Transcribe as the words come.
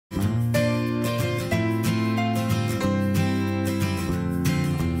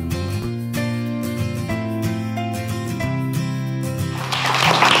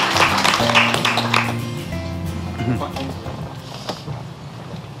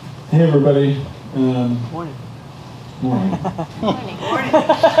Hey everybody. Morning. Morning. Morning.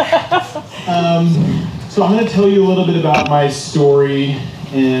 So I'm going to tell you a little bit about my story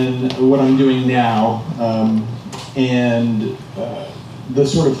and what I'm doing now. The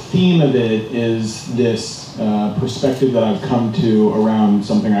sort of theme of it is this perspective that I've come to around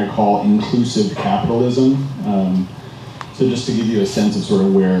something I call inclusive capitalism. So just to give you a sense of sort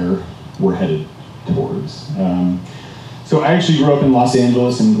of where we're headed towards. So I actually grew up in Los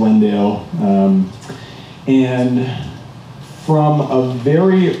Angeles in Glendale, and from a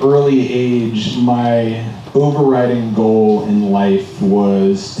very early age, my overriding goal in life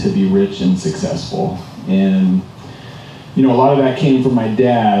was to be rich and successful. And you know, a lot of that came from my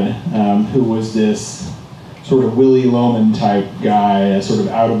dad, who was this sort of Willy Loman type guy, a sort of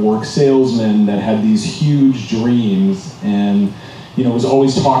out-of-work salesman that had these huge dreams, and you know, was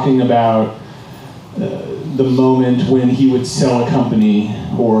always talking about the moment when he would sell a company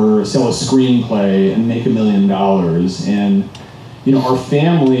or sell a screenplay and make $1 million. And you know, our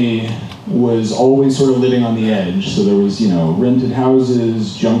family was always sort of living on the edge. So there was, you know, rented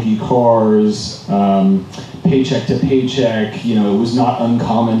houses, junky cars, paycheck to paycheck. You know, it was not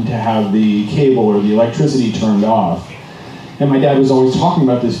uncommon to have the cable or the electricity turned off. And my dad was always talking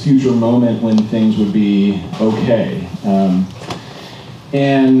about this future moment when things would be okay.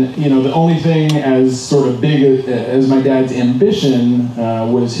 And you know, the only thing as sort of big as my dad's ambition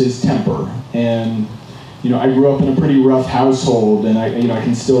was his temper. And you know, I grew up in a pretty rough household, and I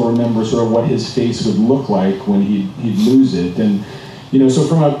can still remember sort of what his face would look like when he'd lose it. And you know, so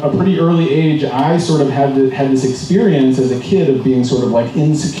from a pretty early age, I sort of had this experience as a kid of being sort of like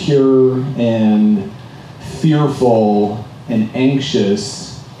insecure and fearful and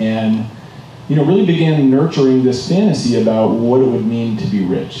anxious, and you know, really began nurturing this fantasy about what it would mean to be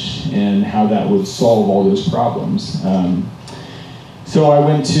rich and how that would solve all those problems. So I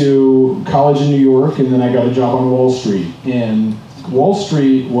went to college in New York, and then I got a job on Wall Street. And Wall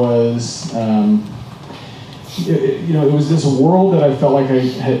Street was, you know, it was this world that I felt like I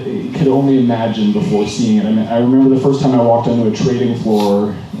could only imagine before seeing it. I mean, I remember the first time I walked onto a trading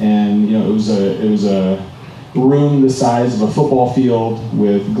floor, and you know, it was a room the size of a football field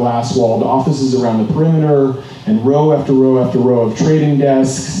with glass-walled offices around the perimeter, and row after row after row of trading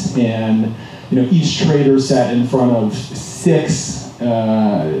desks, and you know, each trader sat in front of 6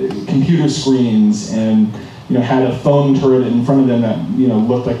 computer screens, and you know, had a foam turret in front of them that you know,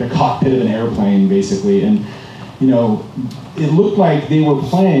 looked like the cockpit of an airplane, basically. And you know, it looked like they were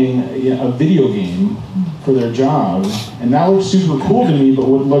playing a video game for their job, and that looked super cool to me. But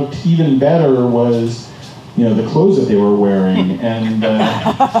what looked even better was, you know, the clothes that they were wearing, and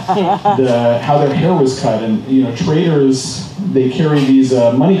how their hair was cut. And you know, traders, they carry these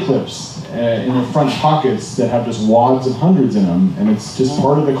money clips in their front pockets that have just wads of hundreds in them, and it's just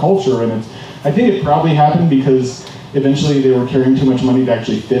part of the culture. And I think it probably happened because eventually they were carrying too much money to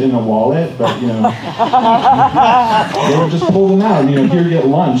actually fit in a wallet, but you know, they would just pull them out, and you know, here get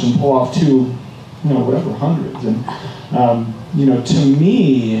lunch and pull off 2, you know, whatever, hundreds. And you know, to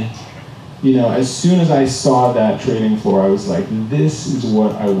me, you know, as soon as I saw that trading floor, I was like, this is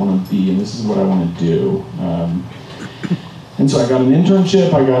what I want to be, and this is what I want to do. And so I got an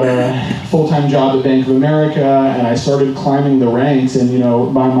internship, I got a full-time job at Bank of America, and I started climbing the ranks. And you know,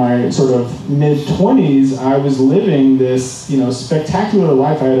 by my sort of mid-20s, I was living this, you know, spectacular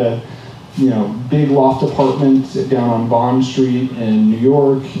life. I had a, you know, big loft apartment down on Bond Street in New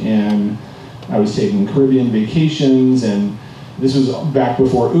York, and I was taking Caribbean vacations, and this was back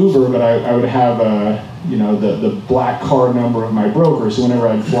before Uber, but I would have you know, the black car number of my broker, so whenever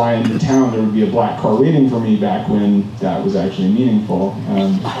I'd fly into town, there would be a black car waiting for me back when that was actually meaningful.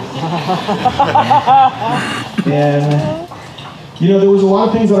 And you know, there was a lot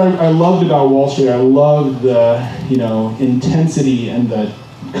of things that I loved about Wall Street. I loved the, you know, intensity and the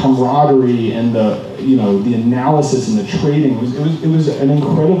camaraderie and the, you know, the analysis and the trading. It was an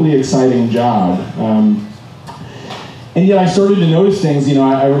incredibly exciting job. And yet I started to notice things. You know,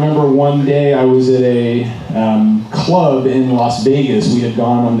 I remember one day I was at a club in Las Vegas. We had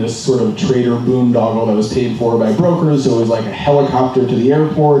gone on this sort of trader boondoggle that was paid for by brokers, so it was like a helicopter to the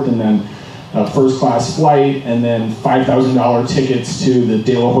airport, and then a first-class flight, and then $5,000 tickets to the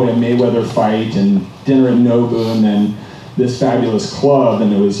De La Hoya Mayweather fight, and dinner at Nobu, and then this fabulous club,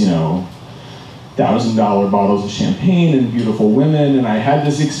 and it was, you know, $1,000 bottles of champagne and beautiful women. And I had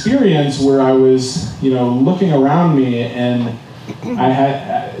this experience where I was, you know, looking around me, and I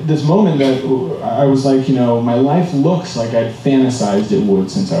had this moment that I was like, you know, my life looks like I'd fantasized it would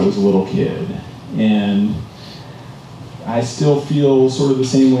since I was a little kid. And I still feel sort of the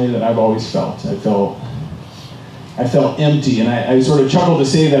same way that I've always felt. I felt I felt empty. And I sort of chuckle to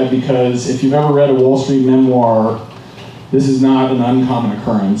say that because if you've ever read a Wall Street memoir, this is not an uncommon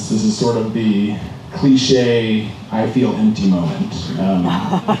occurrence. This is sort of the cliche, I feel empty moment.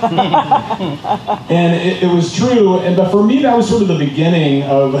 And it was true, but for me that was sort of the beginning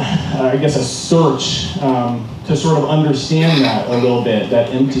of, I guess, a search to sort of understand that a little bit, that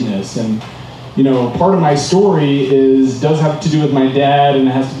emptiness. And part of my story does have to do with my dad, and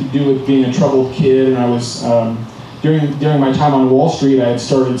it has to do with being a troubled kid. And I was, during my time on Wall Street, I had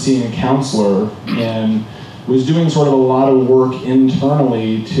started seeing a counselor and was doing sort of a lot of work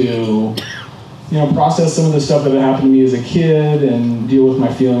internally to process some of the stuff that had happened to me as a kid and deal with my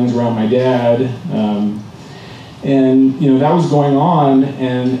feelings around my dad. And that was going on,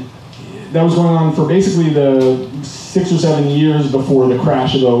 and that was going on for basically the 6 or 7 years before the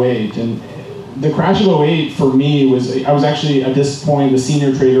crash of '08. And the crash of '08 for me I was actually at this point the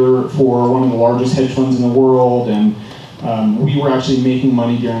senior trader for one of the largest hedge funds in the world, and we were actually making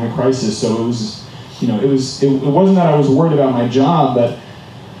money during the crisis. So it was, it wasn't that I was worried about my job, but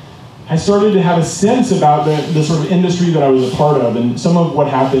I started to have a sense about the sort of industry that I was a part of. And some of what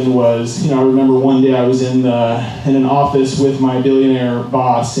happened was, I remember one day I was in an office with my billionaire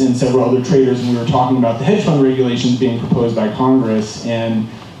boss and several other traders, and we were talking about the hedge fund regulations being proposed by Congress, and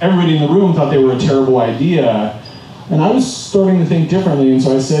everybody in the room thought they were a terrible idea. And I was starting to think differently, and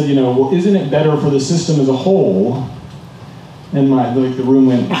so I said, well, isn't it better for the system as a whole? And the room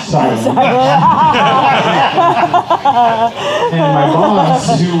went silent. And my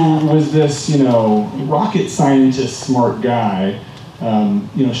boss, who was this, rocket scientist smart guy,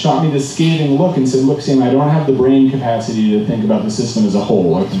 shot me this scathing look and said, look, Sam, I don't have the brain capacity to think about the system as a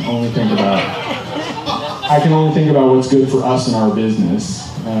whole. I can only think about what's good for us and our business.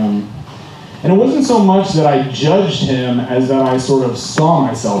 And it wasn't so much that I judged him as that I sort of saw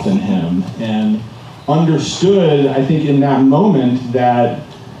myself in him and understood, I think, in that moment that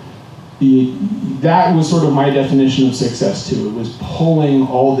that was sort of my definition of success too. It was pulling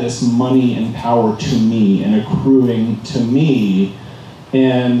all this money and power to me and accruing to me.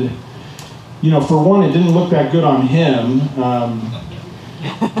 And, for one, it didn't look that good on him.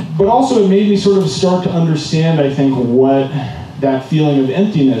 But also it made me sort of start to understand, I think, what that feeling of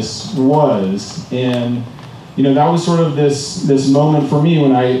emptiness was. And that was sort of this moment for me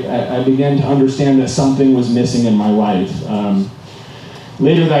when I began to understand that something was missing in my life.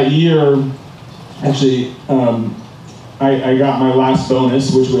 Later that year, actually, I got my last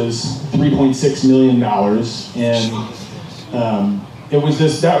bonus, which was $3.6 million, and it was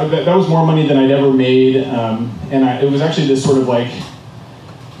that was more money than I'd ever made, and it was actually this sort of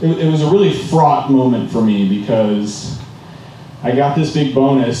it was a really fraught moment for me because I got this big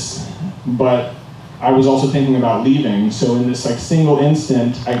bonus, but I was also thinking about leaving. So in this single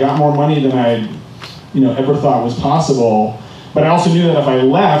instant, I got more money than I ever thought was possible. But I also knew that if I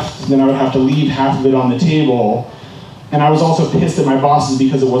left, then I would have to leave half of it on the table. And I was also pissed at my bosses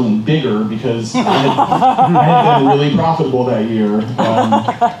because it wasn't bigger, because I had been really profitable that year.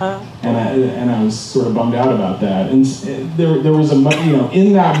 And I was sort of bummed out about that. And there was in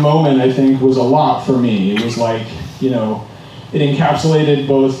that moment, I think, was a lot for me. It was it encapsulated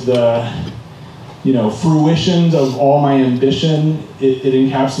both the fruitions of all my ambition. It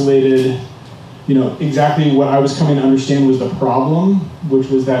encapsulated, exactly what I was coming to understand was the problem, which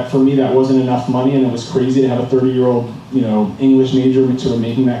was that for me that wasn't enough money, and it was crazy to have a 30-year-old, English major sort of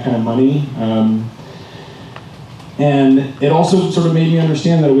making that kind of money. And it also sort of made me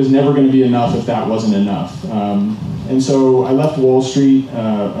understand that it was never going to be enough if that wasn't enough. And so I left Wall Street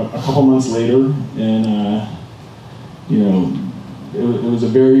a couple months later, and it was a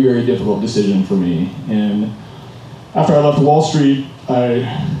very, very difficult decision for me. And after I left Wall Street, I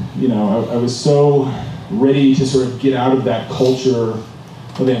was so ready to sort of get out of that culture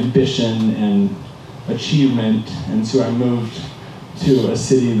of ambition and achievement, and so I moved to a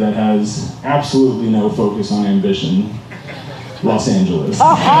city that has absolutely no focus on ambition, Los Angeles.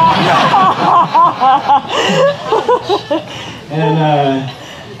 And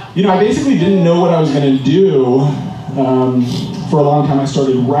I basically didn't know what I was going to do. For a long time I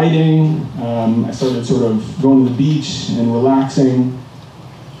started writing, I started sort of going to the beach and relaxing.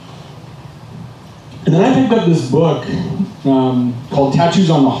 And then I picked up this book called Tattoos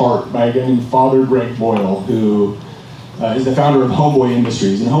on the Heart by a guy named Father Greg Boyle, who is the founder of Homeboy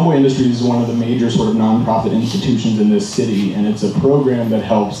Industries. And Homeboy Industries is one of the major sort of nonprofit institutions in this city, and it's a program that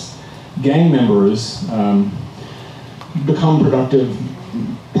helps gang members become productive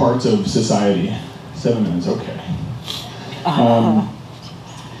parts of society. 7 minutes, okay.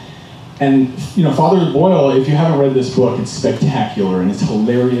 And Father Boyle, if you haven't read this book, it's spectacular and it's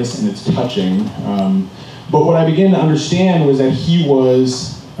hilarious and it's touching. But what I began to understand was that he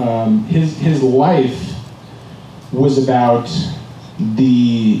was, his life was about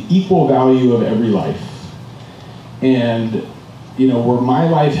the equal value of every life. And, you know, where my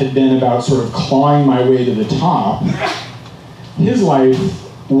life had been about sort of clawing my way to the top, his life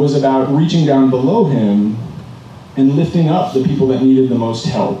was about reaching down below him and lifting up the people that needed the most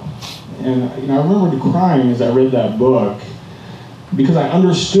help. And, you know, I remember crying as I read that book, because I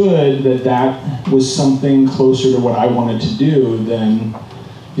understood that that was something closer to what I wanted to do than,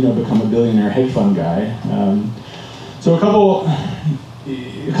 you know, become a billionaire hedge fund guy. So a couple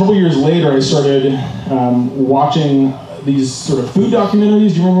years later, I started watching these sort of food documentaries.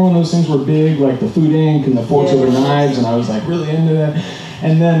 Do you remember when those things were big, like the Food Inc. and the Forks Over Knives? And I was like really into that.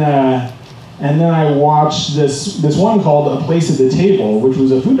 And then I watched this one called A Place at the Table, which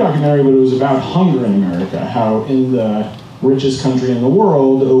was a food documentary, but it was about hunger in America. How in the richest country in the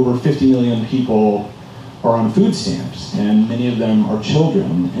world, over 50 million people are on food stamps, and many of them are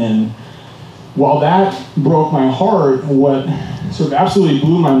children. And while that broke my heart, what sort of absolutely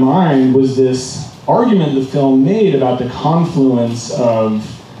blew my mind was this argument the film made about the confluence of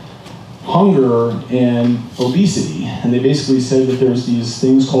hunger and obesity. And they basically said that there's these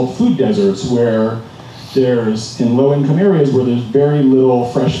things called food deserts, where there's, in low-income areas, where there's very little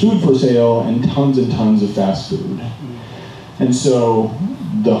fresh food for sale and tons of fast food. And so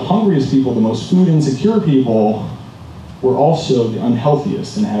the hungriest people, the most food insecure people, were also the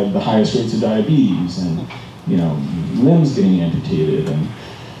unhealthiest and had the highest rates of diabetes and, you know, limbs getting amputated.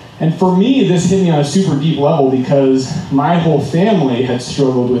 And for me, this hit me on a super deep level because my whole family had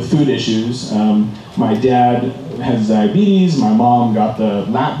struggled with food issues. My dad has diabetes, my mom got the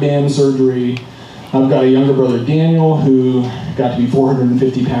lap band surgery. I've got a younger brother, Daniel, who got to be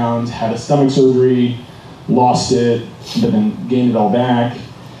 450 pounds, had a stomach surgery, lost it, but then gained it all back.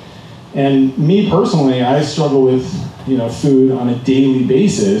 And me personally, I struggle with, you know, food on a daily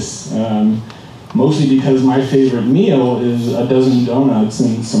basis, mostly because my favorite meal is a dozen donuts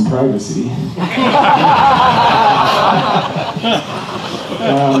and some privacy.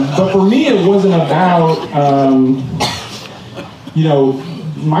 But for me, it wasn't about, you know,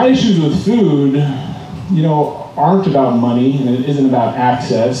 my issues with food, you know, aren't about money, and it isn't about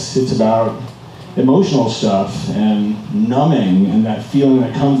access. It's about emotional stuff and numbing and that feeling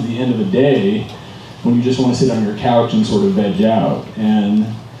that comes at the end of the day when you just want to sit on your couch and sort of veg out. And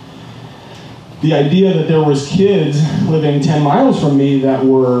the idea that there was kids living 10 miles from me that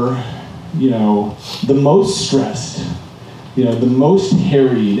were, you know, the most stressed, you know, the most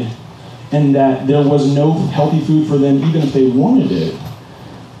harried, and that there was no healthy food for them even if they wanted it,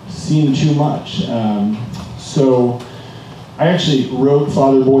 seemed too much. So I actually wrote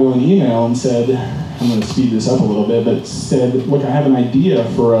Father Boyle an email and said, I'm going to speed this up a little bit, but said, look, I have an idea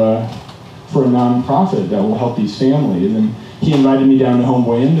for a nonprofit that will help these families. And he invited me down to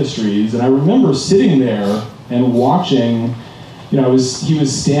Homeboy Industries, and I remember sitting there and watching. You know, he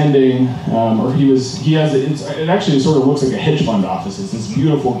was standing, it actually sort of looks like a hedge fund office. It's this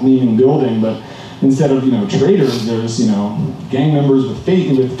beautiful, gleaming building, but instead of, you know, traders, there's, you know, gang members with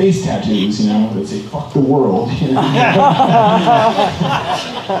face tattoos, you know, that say, fuck the world. You know?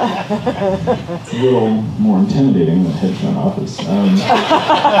 It's a little more intimidating than a hedge fund office.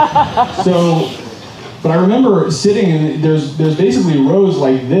 But I remember sitting, and there's basically rows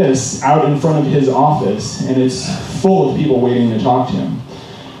like this out in front of his office, and it's full of people waiting to talk to him.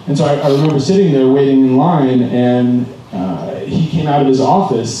 And so I remember sitting there waiting in line, and he came out of his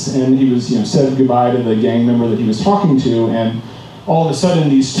office, and he was, you know, said goodbye to the gang member that he was talking to, and all of a sudden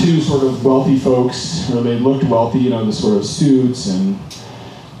these two sort of wealthy folks, or they looked wealthy, you know, the sort of suits and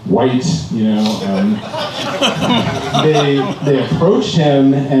white, you know, they approached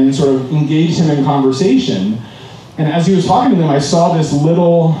him and sort of engaged him in conversation. And as he was talking to them, I saw this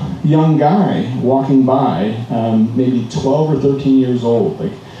little young guy walking by, maybe 12 or 13 years old.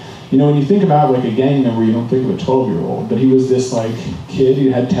 Like, you know, when you think about like a gang member, you don't think of a 12-year-old, but he was this like kid, he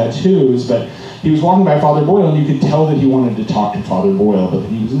had tattoos, but he was walking by Father Boyle, and you could tell that he wanted to talk to Father Boyle, but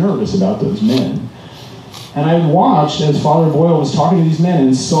he was nervous about those men. And I watched as Father Boyle was talking to these men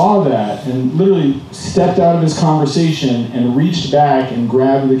and saw that, and literally stepped out of his conversation and reached back and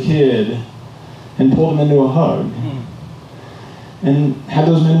grabbed the kid and pulled him into a hug. And had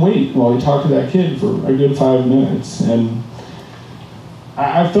those men wait while he talked to that kid for a good 5 minutes. And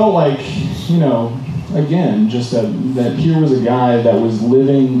I felt like, you know, again, just that here was a guy that was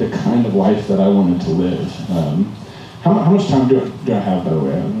living the kind of life that I wanted to live. How much time do I have, by the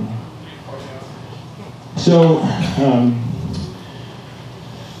way? I don't know. So,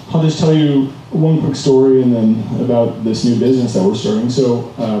 I'll just tell you one quick story and then about this new business that we're starting.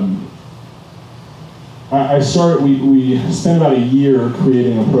 So, we spent about a year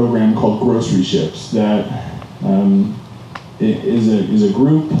creating a program called Grocery Ships that is a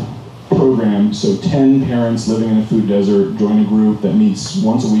group program. So 10 parents living in a food desert join a group that meets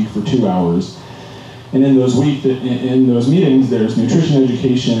once a week for 2 hours. And in those meetings, there's nutrition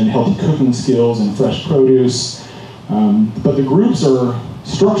education and healthy cooking skills and fresh produce. But the groups are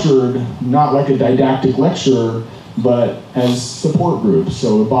structured not like a didactic lecture, but as support groups.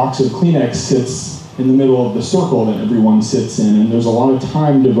 So a box of Kleenex sits in the middle of the circle that everyone sits in, and there's a lot of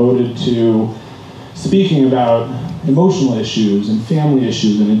time devoted to speaking about emotional issues and family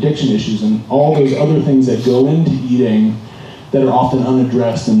issues and addiction issues and all those other things that go into eating that are often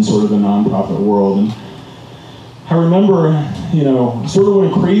unaddressed in sort of the nonprofit world. And I remember, sort of what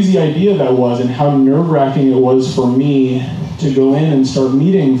a crazy idea that was and how nerve-wracking it was for me to go in and start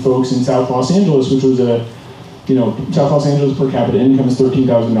meeting folks in South Los Angeles, which was South Los Angeles per capita income is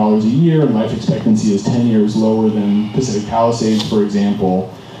 $13,000 a year, and life expectancy is 10 years lower than Pacific Palisades, for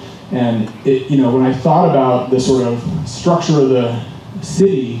example. And when I thought about the sort of structure of the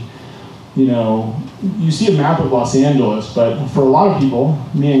city, you see a map of Los Angeles, but for a lot of people,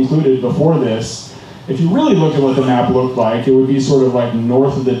 me included before this, if you really look at what the map looked like, it would be sort of like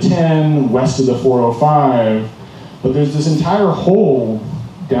north of the 10, west of the 405, but there's this entire hole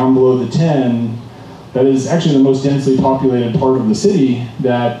down below the 10 that is actually the most densely populated part of the city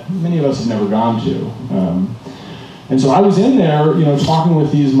that many of us have never gone to. And so I was in there, talking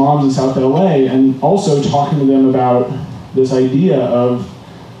with these moms in South LA and also talking to them about this idea of,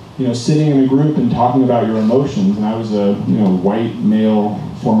 sitting in a group and talking about your emotions. And I was a, white male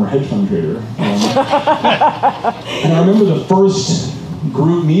former hedge fund trader. And I remember the first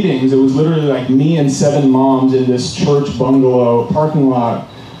group meetings, it was literally like me and 7 moms in this church bungalow parking lot,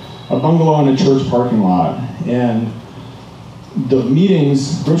 a bungalow in a church parking lot. And the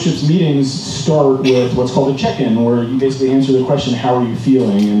meetings, Grocery Ships meetings start with what's called a check-in, where you basically answer the question, how are you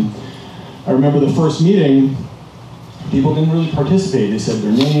feeling? And I remember the first meeting, people didn't really participate. They said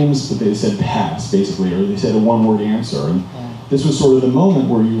their names, but they said pass, basically, or they said a one-word answer. And this was sort of the moment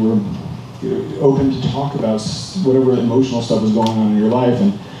where you were open to talk about whatever emotional stuff was going on in your life.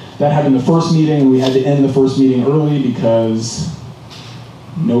 And that happened the first meeting, and we had to end the first meeting early because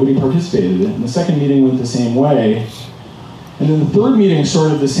nobody participated in it. And the second meeting went the same way. And then the third meeting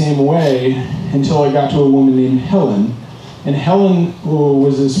started the same way until I got to a woman named Helen. And Helen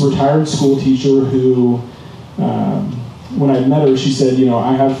was this retired school teacher who, when I met her, she said,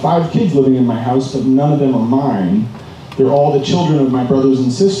 I have 5 kids living in my house, but none of them are mine. They're all the children of my brothers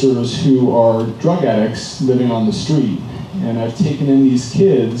and sisters who are drug addicts living on the street. And I've taken in these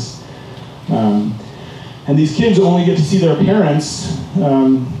kids, and these kids only get to see their parents,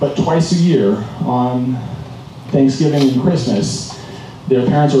 but twice a year on Thanksgiving and Christmas. Their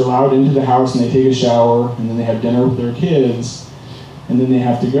parents are allowed into the house and they take a shower, and then they have dinner with their kids, and then they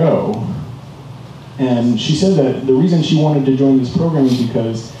have to go. And she said that the reason she wanted to join this program is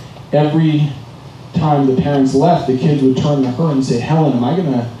because every time the parents left, the kids would turn to her and say, Helen, am I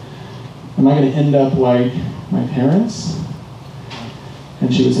gonna end up like my parents?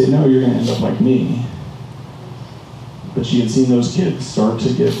 And she would say, no, you're gonna end up like me. But she had seen those kids start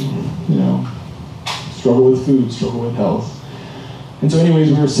to get, struggle with food, struggle with health. And so anyways,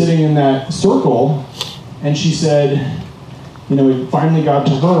 we were sitting in that circle, and she said, it finally got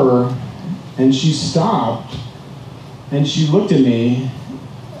to her, and she stopped, and she looked at me,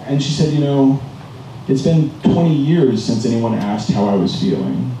 and she said, it's been 20 years since anyone asked how I was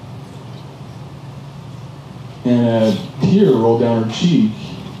feeling. And a tear rolled down her cheek,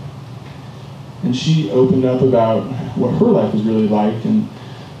 and she opened up about what her life was really like, and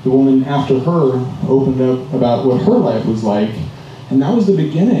the woman after her opened up about what her life was like, and that was the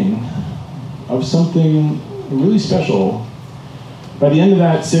beginning of something really special. By the end of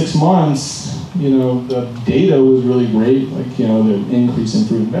that 6 months, the data was really great, the increase in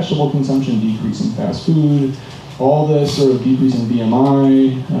fruit and vegetable consumption, decrease in fast food, all the sort of decrease in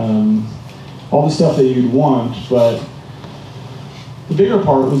BMI, all the stuff that you'd want, but the bigger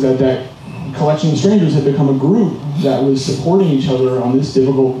part was that collection of strangers had become a group that was supporting each other on this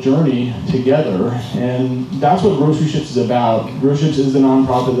difficult journey together, and that's what Grocery Ships is about. Grocery Ships is the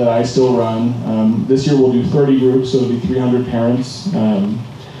nonprofit that I still run. This year we'll do 30 groups, so it'll be 300 parents. And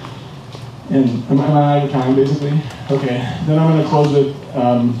am I out of time, basically? Okay, then I'm going to close with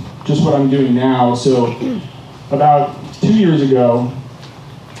just what I'm doing now. So about 2 years ago,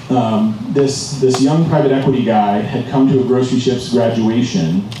 this young private equity guy had come to a Grocery Ships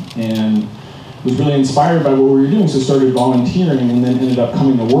graduation and was really inspired by what we were doing, so started volunteering and then ended up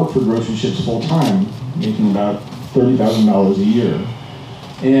coming to work for Grocery Ships full time, making about $30,000 a year.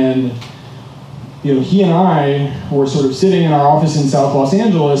 And he and I were sort of sitting in our office in South Los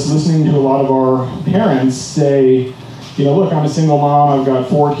Angeles listening to a lot of our parents say, look, I'm a single mom, I've got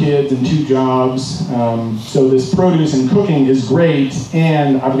 4 kids and 2 jobs, so this produce and cooking is great,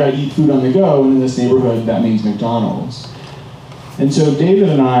 and I've got to eat food on the go, and in this neighborhood, that means McDonald's. And so David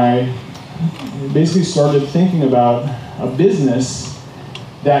and I basically started thinking about a business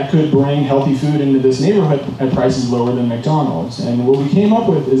that could bring healthy food into this neighborhood at prices lower than McDonald's. And what we came up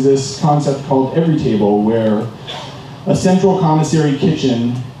with is this concept called Everytable, where a central commissary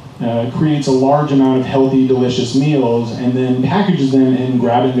kitchen creates a large amount of healthy, delicious meals and then packages them in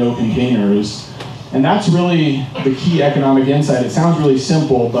grab-and-go containers. And that's really the key economic insight. It sounds really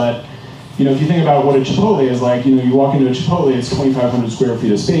simple, but if you think about what a Chipotle is like, you walk into a Chipotle, it's 2,500 square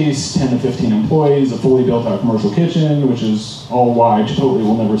feet of space, 10 to 15 employees, a fully built-out commercial kitchen, which is all why Chipotle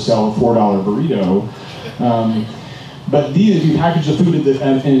will never sell a $4 burrito. But if you package the food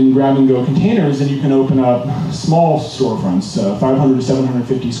in grab-and-go containers, then you can open up small storefronts, 500 to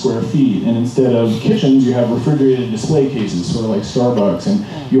 750 square feet, and instead of kitchens, you have refrigerated display cases, sort of like Starbucks,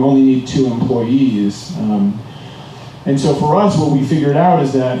 and you only need 2 employees. And so for us, what we figured out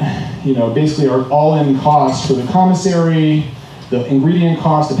is that, basically our all-in cost for the commissary, the ingredient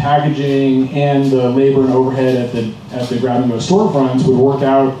cost, the packaging, and the labor and overhead at the grab-and-go storefronts would work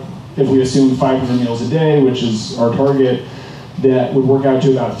out, if we assume 500 meals a day, which is our target, that would work out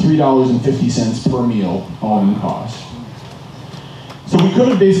to about $3.50 per meal, all-in cost. So we could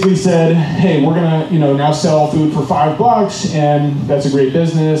have basically said, hey, we're gonna, now sell food for $5, and that's a great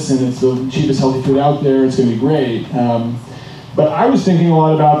business, and it's the cheapest healthy food out there. It's gonna be great. But I was thinking a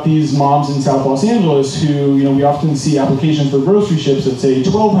lot about these moms in South Los Angeles who, we often see applications for grocery ships that say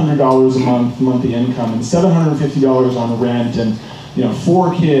 $1,200 a month monthly income, and $750 on rent, and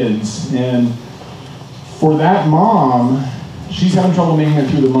 4 kids. And for that mom, she's having trouble making it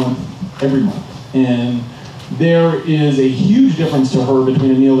through the month every month. And there is a huge difference to her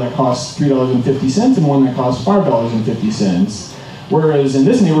between a meal that costs $3.50 and one that costs $5.50. Whereas in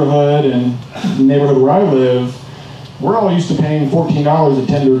this neighborhood and the neighborhood where I live, we're all used to paying $14 at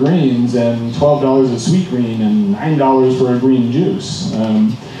Tender Greens and $12 at Sweet Green and $9 for a green juice.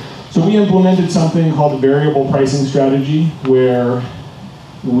 So we implemented something called a variable pricing strategy, where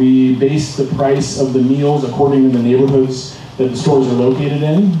we base the price of the meals according to the neighborhoods that the stores are located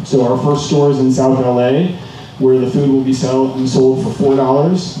in. So our first store is in South LA, where the food will be sold for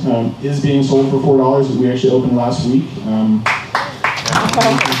 $4, is being sold for $4. We actually opened last week.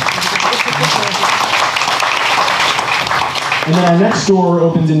 And then our next store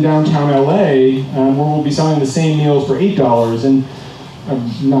opens in downtown LA, where we'll be selling the same meals for $8. And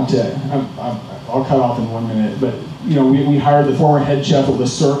I'll cut off in 1 minute, but we hired the former head chef of the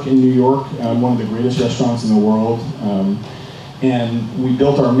Cirque in New York, one of the greatest restaurants in the world. And we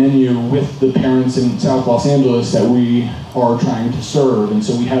built our menu with the parents in South Los Angeles that we are trying to serve. And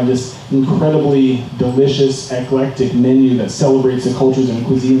so we have this incredibly delicious, eclectic menu that celebrates the cultures and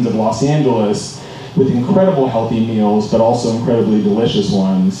cuisines of Los Angeles with incredible healthy meals, but also incredibly delicious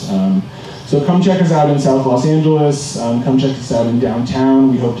ones. So come check us out in South Los Angeles. Come check us out in downtown.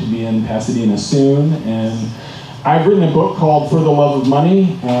 We hope to be in Pasadena soon. And I've written a book called For the Love of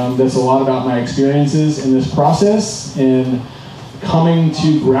Money. That's a lot about my experiences in this process and coming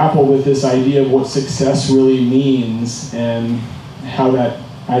to grapple with this idea of what success really means and how that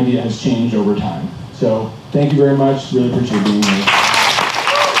idea has changed over time. So thank you very much. Really appreciate being here.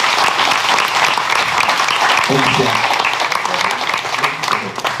 Thank you, Sam.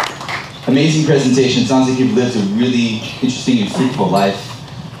 Amazing presentation. Sounds like you've lived a really interesting and fruitful life.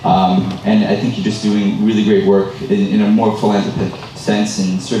 And I think you're just doing really great work in a more philanthropic sense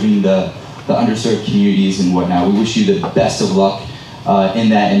and serving the underserved communities and whatnot. We wish you the best of luck in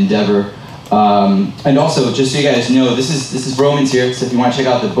that endeavor. And also, just so you guys know, this is Roman's here, so if you want to check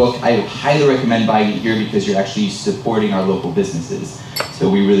out the book, I highly recommend buying it here because you're actually supporting our local businesses. So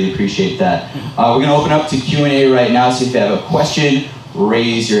we really appreciate that. We're going to open up to Q&A right now, so if you have a question,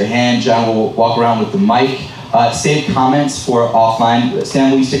 raise your hand. John will walk around with the mic. Save comments for offline. Sam,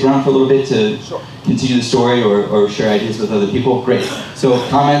 will you stick around for a little bit to continue the story or share ideas with other people? Great. So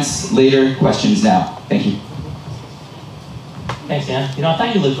comments later, questions now. Thank you. Thanks, Dan. I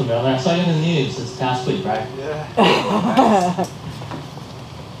thought you looked familiar. I saw you in the news this past week, right? Yeah.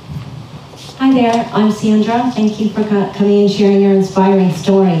 Hi there, I'm Sandra. Thank you for coming and sharing your inspiring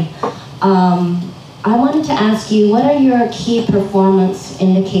story. I wanted to ask you, what are your key performance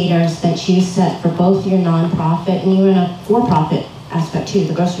indicators that you set for both your nonprofit, and you're in a for-profit aspect too,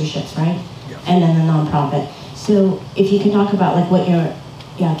 the grocery ships, right? Yeah. And then the nonprofit. So if you can talk about like what your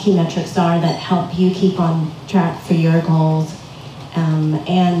key metrics are that help you keep on track for your goals,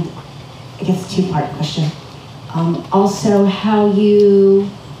 and I guess two-part question. Also, how you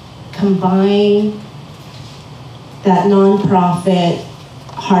combine that nonprofit,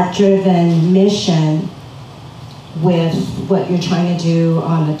 heart-driven mission with what you're trying to do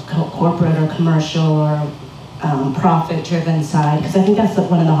on the corporate or commercial or profit-driven side, because I think that's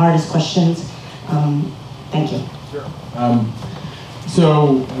one of the hardest questions. Thank you. Sure.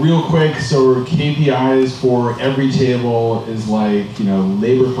 So real quick, so KPIs for Everytable is like,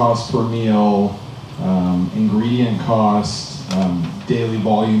 labor costs per meal, ingredient cost, daily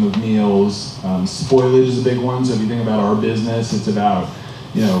volume of meals. Spoilage is a big one, so if you think about our business, it's about,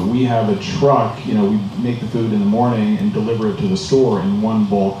 we have a truck, we make the food in the morning and deliver it to the store in one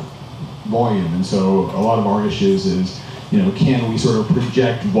bulk volume. And so a lot of our issues is, can we sort of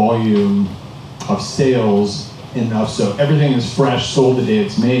project volume of sales enough so everything is fresh, sold the day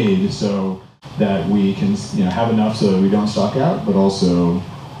it's made, so that we can have enough so that we don't stock out, but also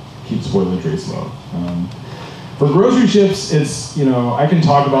keep spoilage rates low. For grocery ships, it's, I can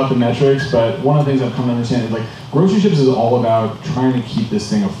talk about the metrics, but one of the things I've come to understand is grocery ships is all about trying to keep this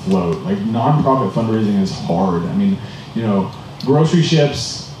thing afloat. Nonprofit fundraising is hard. I mean, grocery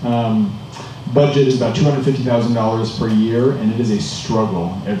ships budget is about $250,000 per year, and it is a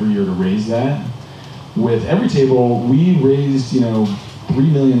struggle every year to raise that. With Everytable, we raised,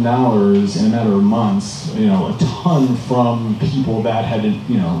 $3 million in a matter of months, a ton from people that had,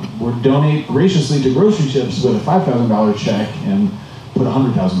 would donate graciously to grocery ships with a $5,000 check and put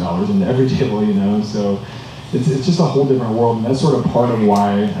 $100,000 into Everytable, so it's just a whole different world, and that's sort of part of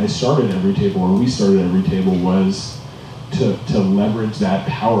why I started Everytable, or we started Everytable, was to leverage that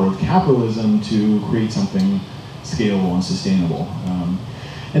power of capitalism to create something scalable and sustainable.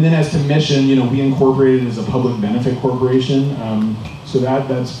 And then as to mission, we incorporated as a public benefit corporation, so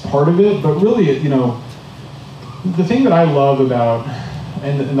that's part of it. But really, the thing that I love about,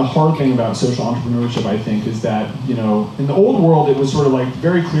 and the hard thing about social entrepreneurship, I think, is that, in the old world, it was sort of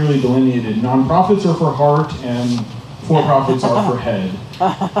very clearly delineated. Nonprofits are for heart, and for-profits are for head,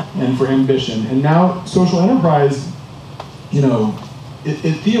 and for ambition. And now social enterprise,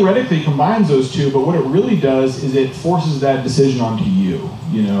 it theoretically combines those two, but what it really does is it forces that decision onto you,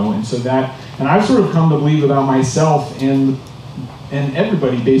 and so and I've sort of come to believe about myself and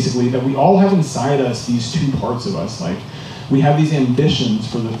everybody basically that we all have inside us these two parts of us. We have these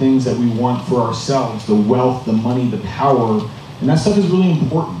ambitions for the things that we want for ourselves, the wealth, the money, the power, and that stuff is really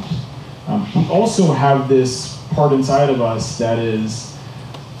important. We also have this part inside of us that is,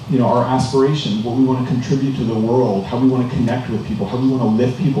 our aspirations, what we want to contribute to the world, how we want to connect with people, how we want to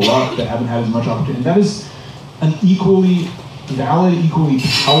lift people up that haven't had as much opportunity. And that is an equally valid, equally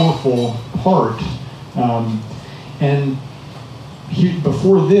powerful part. And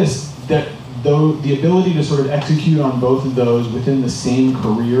before this, though the ability to sort of execute on both of those within the same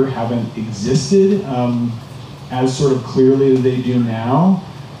career haven't existed as sort of clearly as they do now,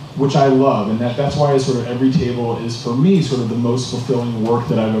 which I love, and that's why sort of Everytable is for me sort of the most fulfilling work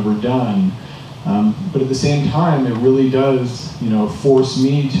that I've ever done. But at the same time, it really does, force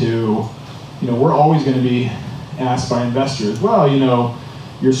me to, we're always going to be asked by investors, well,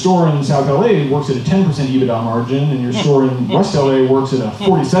 your store in South LA works at a 10% EBITDA margin, and your store in West LA works at a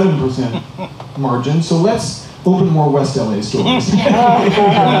 47% margin, so let's open more West LA stores.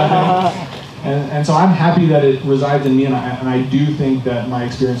 And so I'm happy that it resides in me, and I do think that my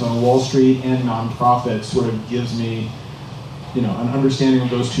experience on Wall Street and nonprofits sort of gives me, an understanding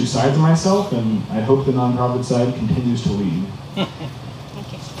of those two sides of myself, and I hope the nonprofit side continues to lead.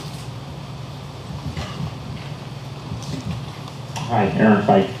 Hi, Aaron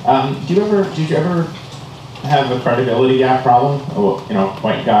Fike. Did you ever have a credibility gap problem?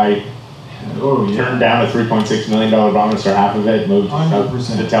 White guy turned down a $3.6 million bonus or half of it, moved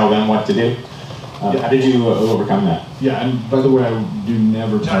 100%. To tell them what to do. How did you overcome that? Yeah, and by the way, I do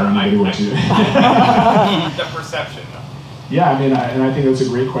never tell anybody what to do. The perception. Yeah, I mean, I think that's a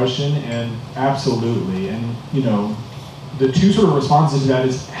great question, and absolutely. And, the two sort of responses to that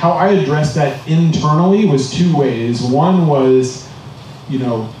is how I addressed that internally was two ways. One was,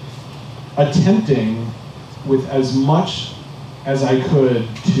 attempting with as much as I could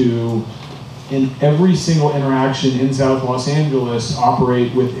to, in every single interaction in South Los Angeles,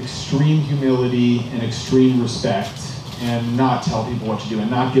 operate with extreme humility and extreme respect, and not tell people what to do, and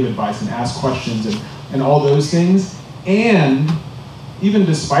not give advice, and ask questions, and all those things. And even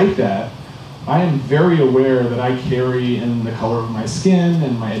despite that, I am very aware that I carry in the color of my skin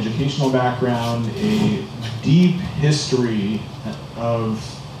and my educational background a deep history of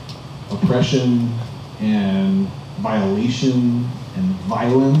oppression and violation and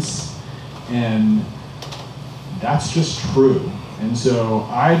violence, and that's just true. And so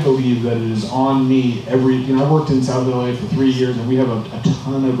I believe that it is on me I worked in South LA for 3 years, and we have a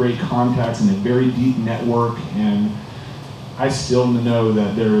ton of great contacts and a very deep network, and I still know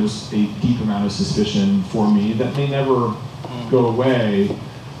that there's a deep amount of suspicion for me that may never go away,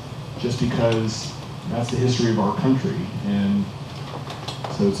 just because that's the history of our country, and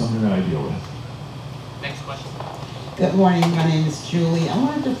so it's something that I deal with. Next question. Good morning, my name is Julie. I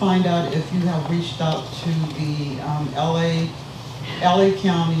wanted to find out if you have reached out to the LA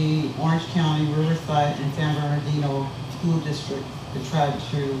County, Orange County, Riverside, and San Bernardino school district to try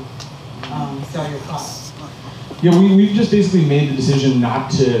to sell your products. Yeah, we've just basically made the decision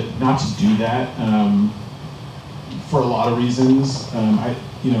not to do that for a lot of reasons.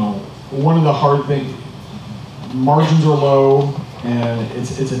 One of the hard things, margins are low, and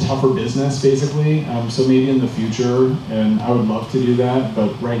it's a tougher business basically. So maybe in the future, and I would love to do that,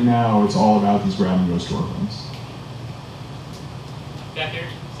 but right now it's all about these grab-and-go storefronts. Back here,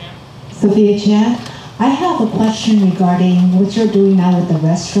 Sam. Sophia Chan, I have a question regarding what you're doing now with the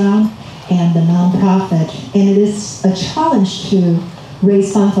restaurant and the nonprofit, and it is a challenge to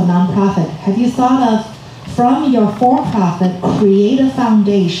raise funds for nonprofit. Have you thought of, from your for-profit, create a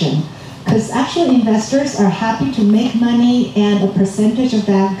foundation? Because actually investors are happy to make money, and a percentage of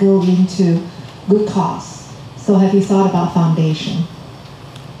that go into good cause. So have you thought about foundation?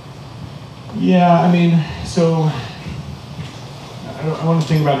 Yeah, so I want to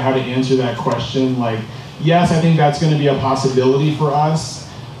think about how to answer that question. Yes, I think that's going to be a possibility for us,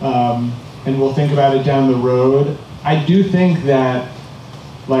 and we'll think about it down the road. I do think that,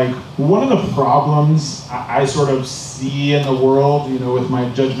 one of the problems I sort of see in the world, with my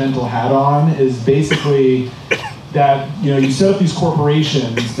judgmental hat on, is basically that, you set up these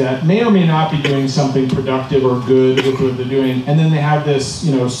corporations that may or may not be doing something productive or good with what they're doing, and then they have this,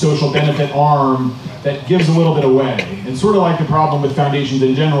 social benefit arm that gives a little bit away. It's sort of like the problem with foundations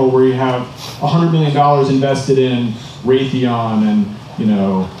in general, where you have $100 million invested in Raytheon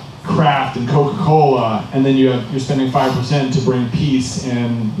and, Kraft and Coca-Cola, and then you're spending 5% to bring peace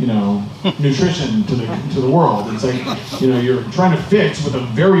and nutrition to the world. It's like you're trying to fix with a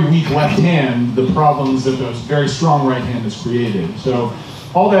very weak left hand the problems that those very strong right hand has created. So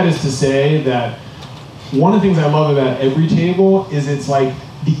all that is to say that one of the things I love about Everytable is it's like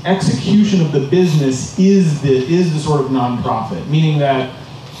the execution of the business is the sort of nonprofit, meaning that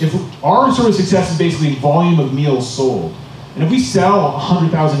if our sort of success is basically volume of meals sold. And if we sell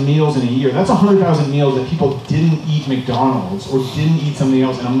 100,000 meals in a year, that's 100,000 meals that people didn't eat McDonald's or didn't eat something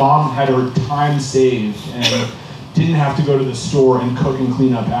else, and a mom had her time saved and didn't have to go to the store and cook and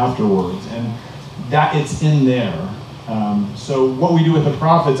clean up afterwards. And that it's in there. So what we do with the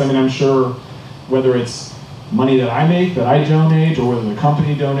profits, I'm sure whether it's money that I make, that I donate, or whether the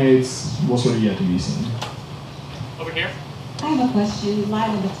company donates, will sort of yet to be seen. Over here. I have a question,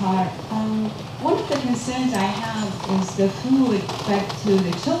 Lila Batar. One of the concerns I have is the food fed to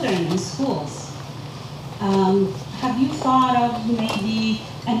the children in schools. Have you thought of maybe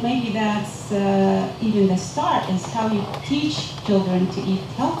that's even the start, is how you teach children to eat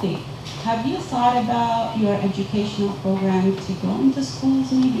healthy. Have you thought about your educational program to go into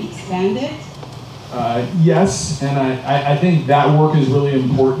schools, maybe expand it? Yes, and I think that work is really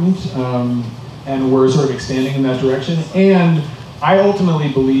important. And we're sort of expanding in that direction. And I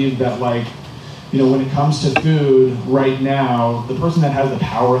ultimately believe that, when it comes to food right now, the person that has the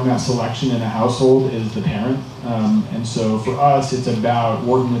power in that selection in a household is the parent. And so for us, it's about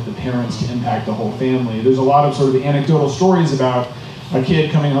working with the parents to impact the whole family. There's a lot of sort of anecdotal stories about a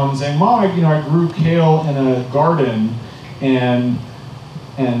kid coming home and saying, Mom, I grew kale in a garden, and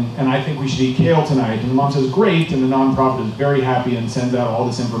I think we should eat kale tonight. And the mom says, great, and the nonprofit is very happy and sends out all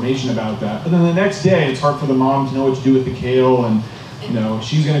this information about that. But then the next day, it's hard for the mom to know what to do with the kale, and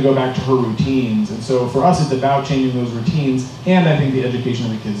she's going to go back to her routines. And so for us, it's about changing those routines, and I think the education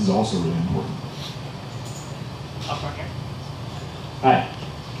of the kids is also really important. Hi.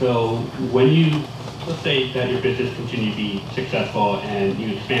 So let's say that your business continues to be successful and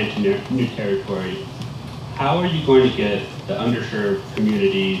you expand to new territory, how are you going to get the underserved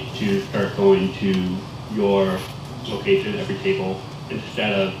community to start going to your location, Everytable,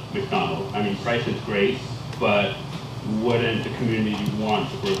 instead of McDonald's? Price is great, but wouldn't the community want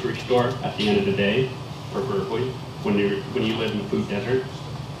the grocery store at the end of the day, preferably, when you live in the food desert?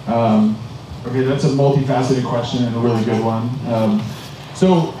 Okay, that's a multifaceted question and a really good one.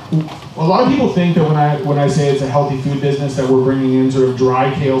 So a lot of people think that when I say it's a healthy food business, that we're bringing in sort of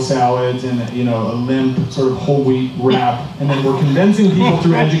dry kale salads and a limp sort of whole wheat wrap, and then we're convincing people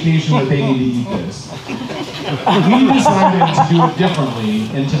through education that they need to eat this. we decided to do it differently,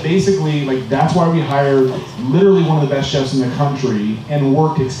 and to basically, like, that's why we hired literally one of the best chefs in the country and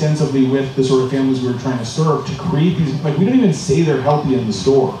worked extensively with the sort of families we were trying to serve to create these, like, we don't even say they're healthy in the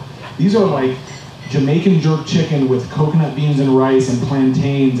store. These are like Jamaican jerk chicken with coconut beans and rice and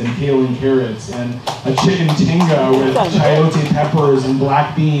plantains and kale and carrots, and a chicken tinga with chayote peppers and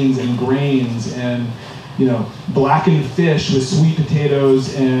black beans and grains, and blackened fish with sweet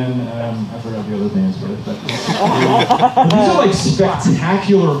potatoes and I forgot the other names, but these are like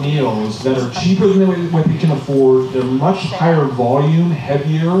spectacular meals that are cheaper than what we can afford. They're much higher volume,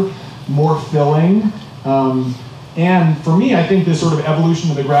 heavier, more filling. And for me, I think this sort of evolution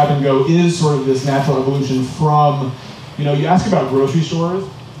of the grab and go is sort of this natural evolution from, you ask about grocery stores,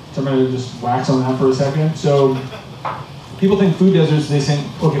 so I'm going to just wax on that for a second. So people think food deserts, they think,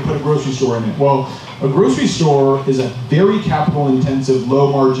 okay, put a grocery store in it. Well, a grocery store is a very capital intensive,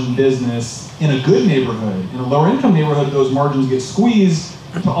 low margin business in a good neighborhood. In a lower income neighborhood, those margins get squeezed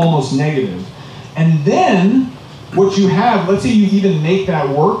to almost negative. And then what you have, let's say you even make that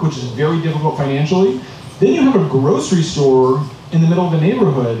work, which is very difficult financially, then you have a grocery store in the middle of the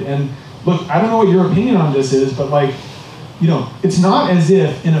neighborhood. And look, I don't know what your opinion on this is, but it's not as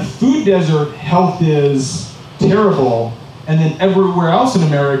if in a food desert, health is terrible, and then everywhere else in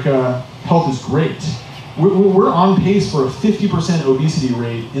America, health is great. We're on pace for a 50% obesity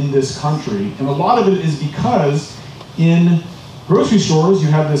rate in this country. And a lot of it is because in grocery stores, you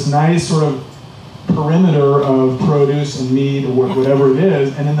have this nice sort of perimeter of produce and meat or whatever it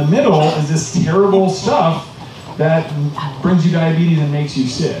is, and in the middle is this terrible stuff that brings you diabetes and makes you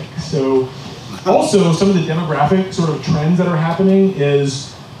sick. So also some of the demographic sort of trends that are happening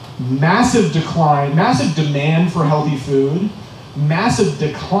is massive decline, massive demand for healthy food, massive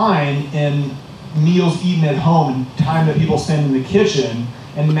decline in meals eaten at home and time that people spend in the kitchen,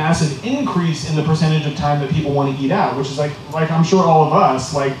 and massive increase in the percentage of time that people want to eat out, which is like I'm sure all of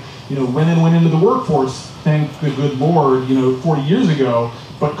us, women went into the workforce, thank the good Lord, 40 years ago,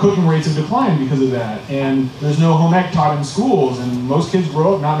 but cooking rates have declined because of that. And there's no home ec taught in schools, and most kids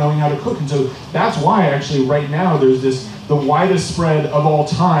grow up not knowing how to cook. And so that's why actually right now there's the widest spread of all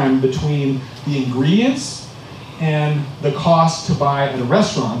time between the ingredients and the cost to buy at a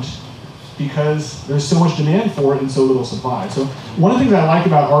restaurant, because there's so much demand for it and so little supply. So one of the things I like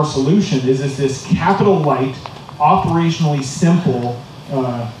about our solution is it's this capital light, operationally simple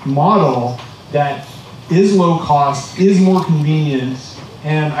model that is low cost, is more convenient,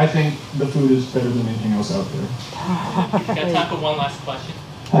 and I think the food is better than anything else out there. Got time for one last question.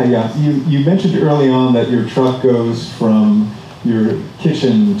 Hi, yeah. You mentioned early on that your truck goes from your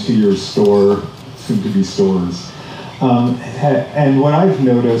kitchen to your store, soon to be stores. And what I've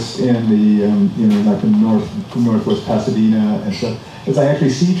noticed in the, like in northwest Pasadena and stuff, is I actually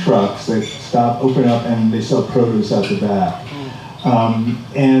see trucks that stop, open up, and they sell produce out the back.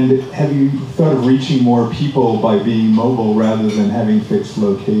 And have you thought of reaching more people by being mobile rather than having fixed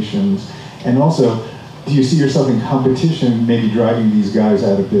locations? And also, do you see yourself in competition, maybe driving these guys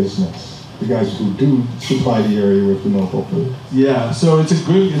out of business? The guys who do supply the area with the mobile food. Yeah, so it's a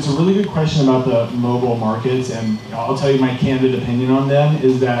really good question about the mobile markets, and I'll tell you my candid opinion on them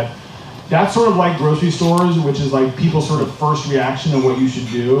is that that's sort of like grocery stores, which is like people's sort of first reaction to what you should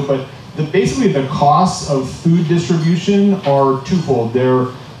do, but basically the costs of food distribution are twofold. They're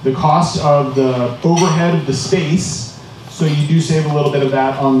the cost of the overhead of the space, so you do save a little bit of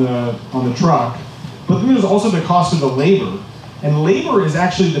that on the truck, but then there's also the cost of the labor. And labor is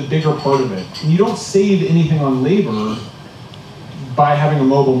actually the bigger part of it. And you don't save anything on labor by having a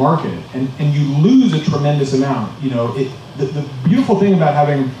mobile market. And you lose a tremendous amount. The beautiful thing about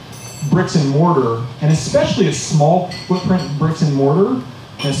having bricks and mortar, and especially a small footprint bricks and mortar,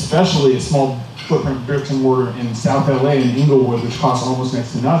 and especially a small footprint bricks and mortar in South LA and Inglewood, which costs almost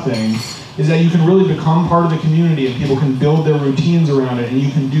next to nothing, is that you can really become part of the community and people can build their routines around it and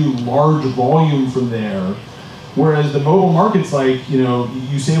you can do large volume from there. Whereas the mobile market's like,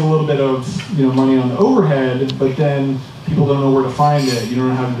 you save a little bit of money on the overhead, but then people don't know where to find it, you don't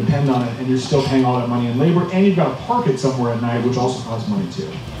know how to depend on it, and you're still paying all that money in labor, and you've got to park it somewhere at night, which also costs money too.